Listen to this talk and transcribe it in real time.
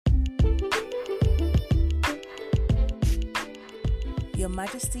Your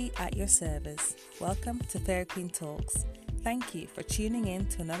Majesty at your service. Welcome to Fair Queen Talks. Thank you for tuning in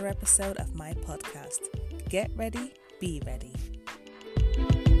to another episode of my podcast. Get ready, be ready.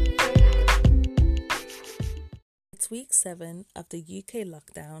 It's week 7 of the UK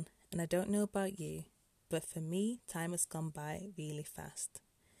lockdown, and I don't know about you, but for me, time has gone by really fast.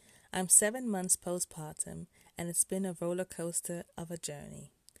 I'm 7 months postpartum, and it's been a roller coaster of a journey.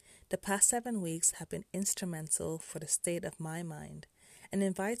 The past 7 weeks have been instrumental for the state of my mind, and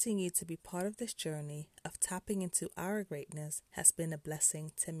inviting you to be part of this journey of tapping into our greatness has been a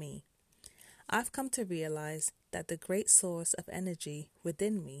blessing to me. I've come to realize that the great source of energy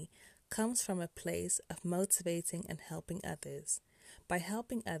within me comes from a place of motivating and helping others. By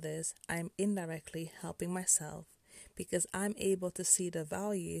helping others, I am indirectly helping myself because I'm able to see the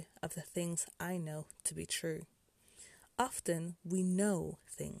value of the things I know to be true. Often we know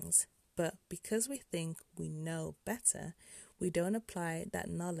things, but because we think we know better, we don't apply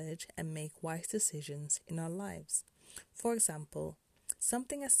that knowledge and make wise decisions in our lives. For example,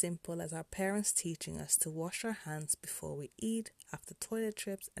 something as simple as our parents teaching us to wash our hands before we eat, after toilet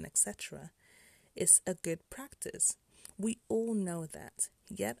trips, and etc. is a good practice. We all know that,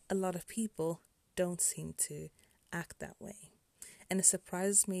 yet a lot of people don't seem to act that way. And it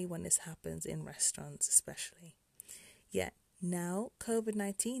surprises me when this happens in restaurants especially. Yet now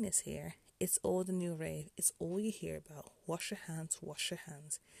COVID-19 is here. It's all the new rave. It's all you hear about. Wash your hands, wash your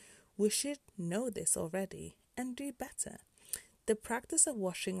hands. We should know this already and do better. The practice of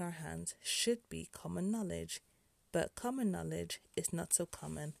washing our hands should be common knowledge, but common knowledge is not so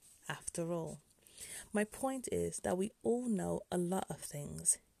common after all. My point is that we all know a lot of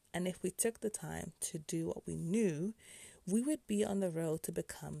things, and if we took the time to do what we knew, we would be on the road to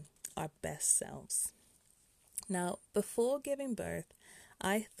become our best selves. Now, before giving birth,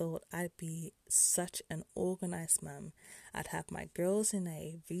 I thought I'd be such an organized mum. I'd have my girls in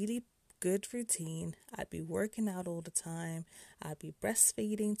a really good routine. I'd be working out all the time. I'd be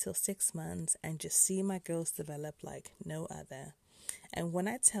breastfeeding till 6 months and just see my girls develop like no other. And when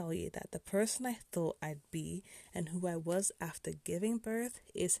I tell you that the person I thought I'd be and who I was after giving birth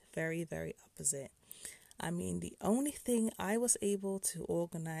is very, very opposite. I mean, the only thing I was able to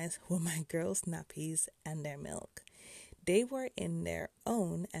organize were my girls' nappies and their milk. They were in their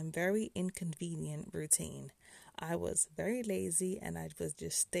own and very inconvenient routine. I was very lazy and I would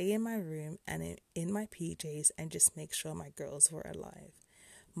just stay in my room and in my PJs and just make sure my girls were alive.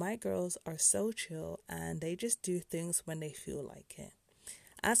 My girls are so chill and they just do things when they feel like it.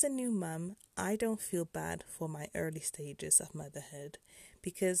 As a new mum, I don't feel bad for my early stages of motherhood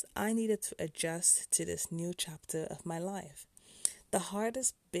because I needed to adjust to this new chapter of my life. The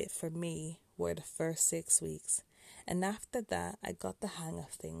hardest bit for me were the first 6 weeks. And after that, I got the hang of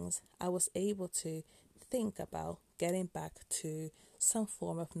things. I was able to think about getting back to some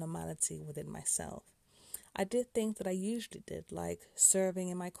form of normality within myself. I did things that I usually did, like serving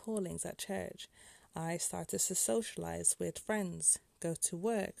in my callings at church. I started to socialize with friends, go to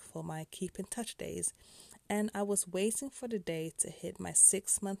work for my keep in touch days. And I was waiting for the day to hit my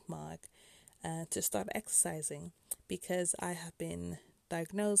 6-month mark to start exercising because I have been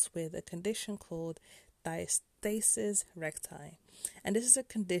diagnosed with a condition called diastasis recti, and this is a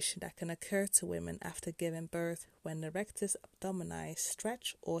condition that can occur to women after giving birth when the rectus abdomini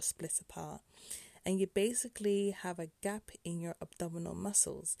stretch or split apart, and you basically have a gap in your abdominal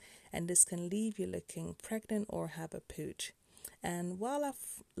muscles, and this can leave you looking pregnant or have a pooch. And while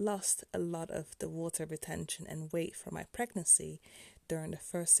I've lost a lot of the water retention and weight from my pregnancy during the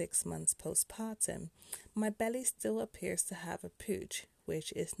first 6 months postpartum, my belly still appears to have a pooch,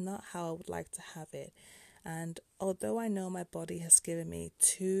 which is not how I would like to have it. And although I know my body has given me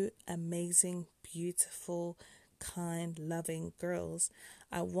 2 amazing, beautiful, kind, loving girls,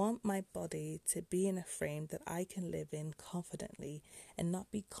 I want my body to be in a frame that I can live in confidently and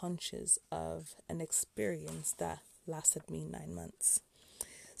not be conscious of an experience that lasted me 9 months.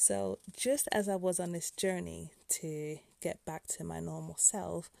 So just as I was on this journey to get back to my normal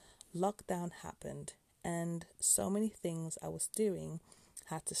self, lockdown happened and so many things I was doing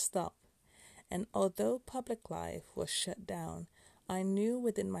had to stop. And although public life was shut down, I knew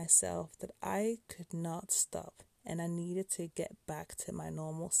within myself that I could not stop and I needed to get back to my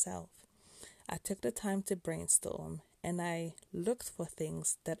normal self. I took the time to brainstorm and I looked for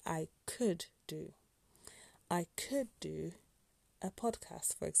things that I could do. I could do a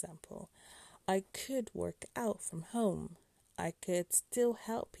podcast, for example. I could work out from home. I could still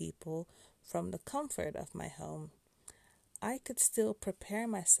help people from the comfort of my home. I could still prepare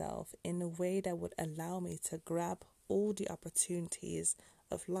myself in a way that would allow me to grab all the opportunities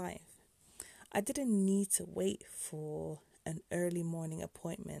of life. I didn't need to wait for an early morning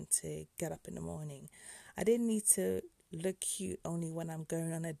appointment to get up in the morning. I didn't need to look cute only when I'm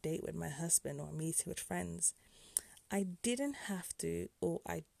going on a date with my husband or meeting with friends. I didn't have to, or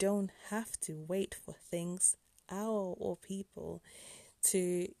I don't have to wait for things, or people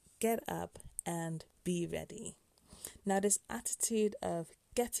to get up and be ready. Now, this attitude of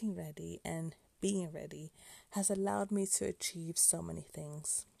getting ready and being ready has allowed me to achieve so many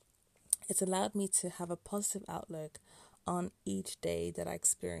things. It's allowed me to have a positive outlook on each day that I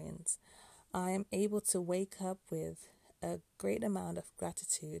experience. I am able to wake up with a great amount of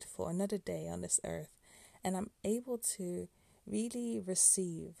gratitude for another day on this earth, and I'm able to really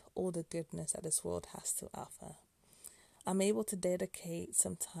receive all the goodness that this world has to offer. I'm able to dedicate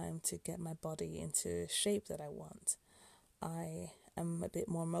some time to get my body into shape that I want. I am a bit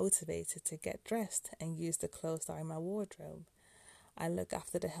more motivated to get dressed and use the clothes that are in my wardrobe. I look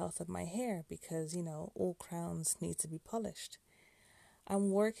after the health of my hair because, all crowns need to be polished.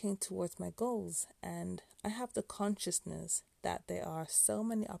 I'm working towards my goals, and I have the consciousness that there are so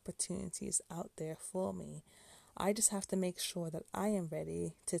many opportunities out there for me. I just have to make sure that I am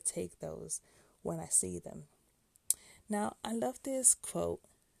ready to take those when I see them. Now, I love this quote,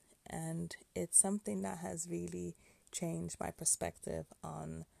 and it's something that has really changed my perspective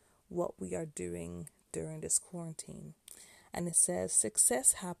on what we are doing during this quarantine. And it says,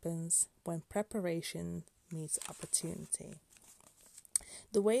 "Success happens when preparation meets opportunity."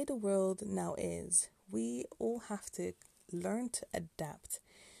 The way the world now is, we all have to learn to adapt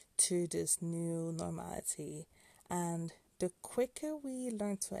to this new normality. And the quicker we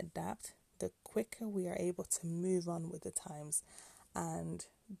learn to adapt, the quicker we are able to move on with the times and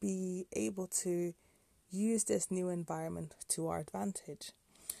be able to use this new environment to our advantage.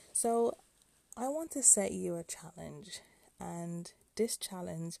 So I want to set you a challenge, and this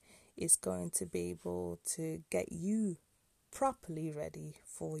challenge is going to be able to get you properly ready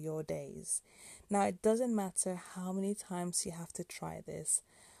for your days. Now, it doesn't matter how many times you have to try this.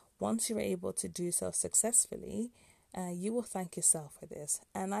 Once you're able to do so successfully, you will thank yourself for this.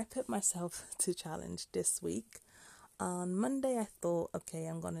 And I put myself to challenge this week. On Monday, I thought, okay,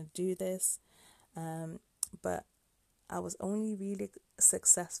 I'm going to do this. But I was only really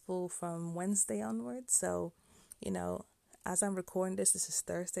successful from Wednesday onwards. So, as I'm recording this is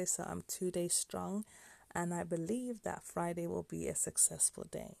Thursday, so I'm 2 days strong. And I believe that Friday will be a successful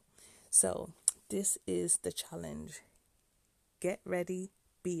day. So this is the challenge. Get ready,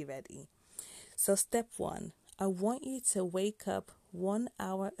 be ready. So step 1, I want you to wake up 1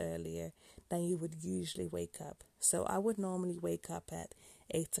 hour earlier than you would usually wake up. So I would normally wake up at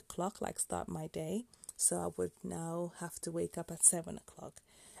 8 o'clock, like start my day. So I would now have to wake up at 7 o'clock.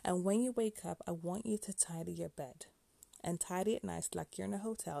 And when you wake up, I want you to tidy your bed. And tidy it nice, like you're in a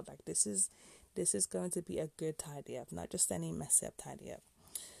hotel. Like this is going to be a good tidy up, not just any messy up tidy up.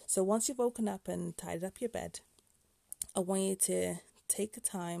 So once you've woken up and tidied up your bed, I want you to take a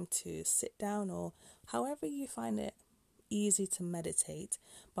time to sit down, or however you find it easy to meditate.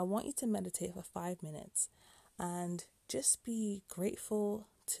 But I want you to meditate for 5 minutes and just be grateful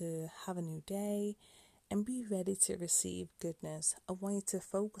to have a new day and be ready to receive goodness. I want you to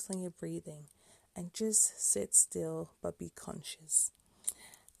focus on your breathing and just sit still but be conscious.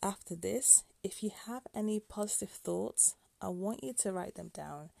 After this, if you have any positive thoughts, I want you to write them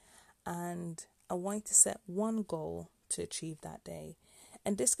down, and I want you to set one goal to achieve that day.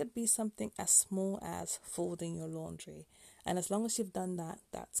 And this could be something as small as folding your laundry. And as long as you've done that,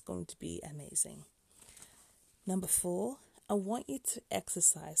 that's going to be amazing. Number 4, I want you to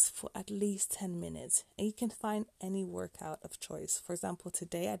exercise for at least 10 minutes. And you can find any workout of choice. For example,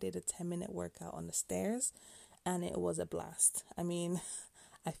 today I did a 10-minute workout on the stairs, and it was a blast. I mean,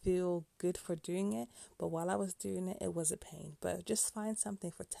 I feel good for doing it, but while I was doing it, it was a pain. But just find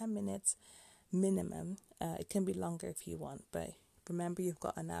something for 10 minutes minimum. It can be longer if you want, but remember you've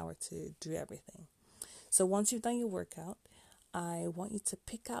got an hour to do everything. So once you've done your workout, I want you to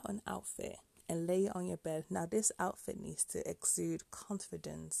pick out an outfit and lay it on your bed. Now this outfit needs to exude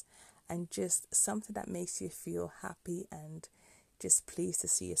confidence and just something that makes you feel happy and just pleased to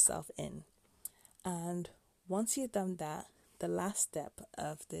see yourself in. And once you've done that, the last step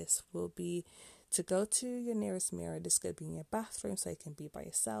of this will be to go to your nearest mirror. This could be in your bathroom, so you can be by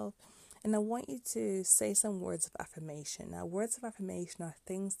yourself. And I want you to say some words of affirmation. Now, words of affirmation are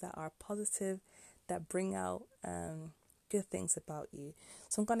things that are positive, that bring out good things about you.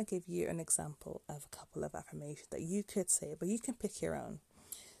 So I'm going to give you an example of a couple of affirmations that you could say, but you can pick your own.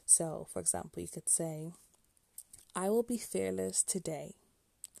 So, for example, you could say, I will be fearless today.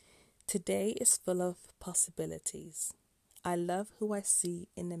 Today is full of possibilities. I love who I see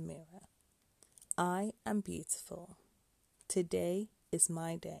in the mirror. I am beautiful. Today is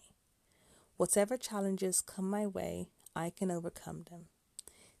my day. Whatever challenges come my way, I can overcome them.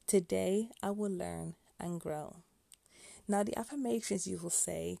 Today I will learn and grow. Now, the affirmations you will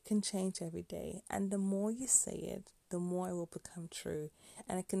say can change every day, and the more you say it, the more it will become true,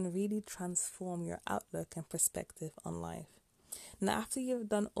 and it can really transform your outlook and perspective on life. Now, after you've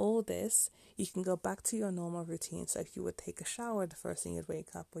done all this, you can go back to your normal routine. So if you would take a shower the first thing you'd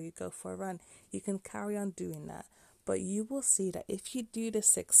wake up, or you go for a run, you can carry on doing that. But you will see that if you do this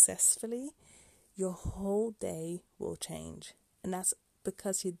successfully, your whole day will change. And that's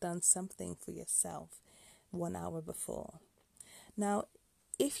because you've done something for yourself 1 hour before. Now,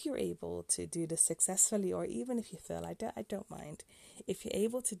 if you're able to do this successfully, or even if you feel I don't mind, if you're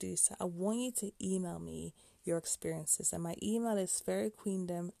able to do so, I want you to email me your experiences, and my email is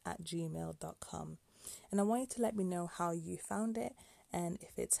fairyqueendom@gmail.com, and I want you to let me know how you found it and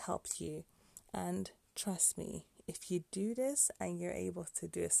if it's helped you. And trust me, if you do this and you're able to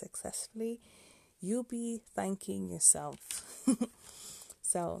do it successfully, you'll be thanking yourself.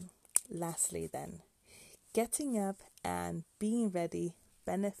 So lastly then, getting up and being ready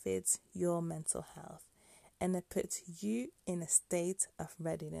benefits your mental health, and it puts you in a state of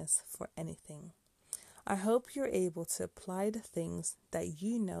readiness for anything. I hope you're able to apply the things that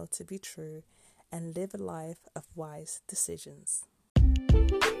you know to be true and live a life of wise decisions.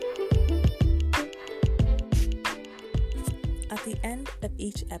 At the end of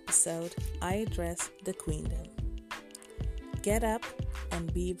each episode, I address the queendom. Get up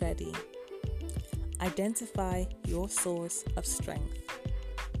and be ready. Identify your source of strength.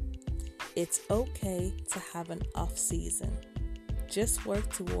 It's okay to have an off season. Just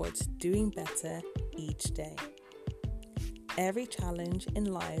work towards doing better each day. Every challenge in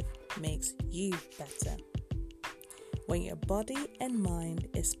life makes you better. When your body and mind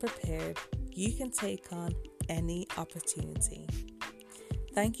is prepared, you can take on any opportunity.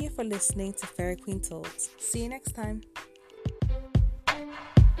 Thank you for listening to Fairy Queen Talks. See you next time.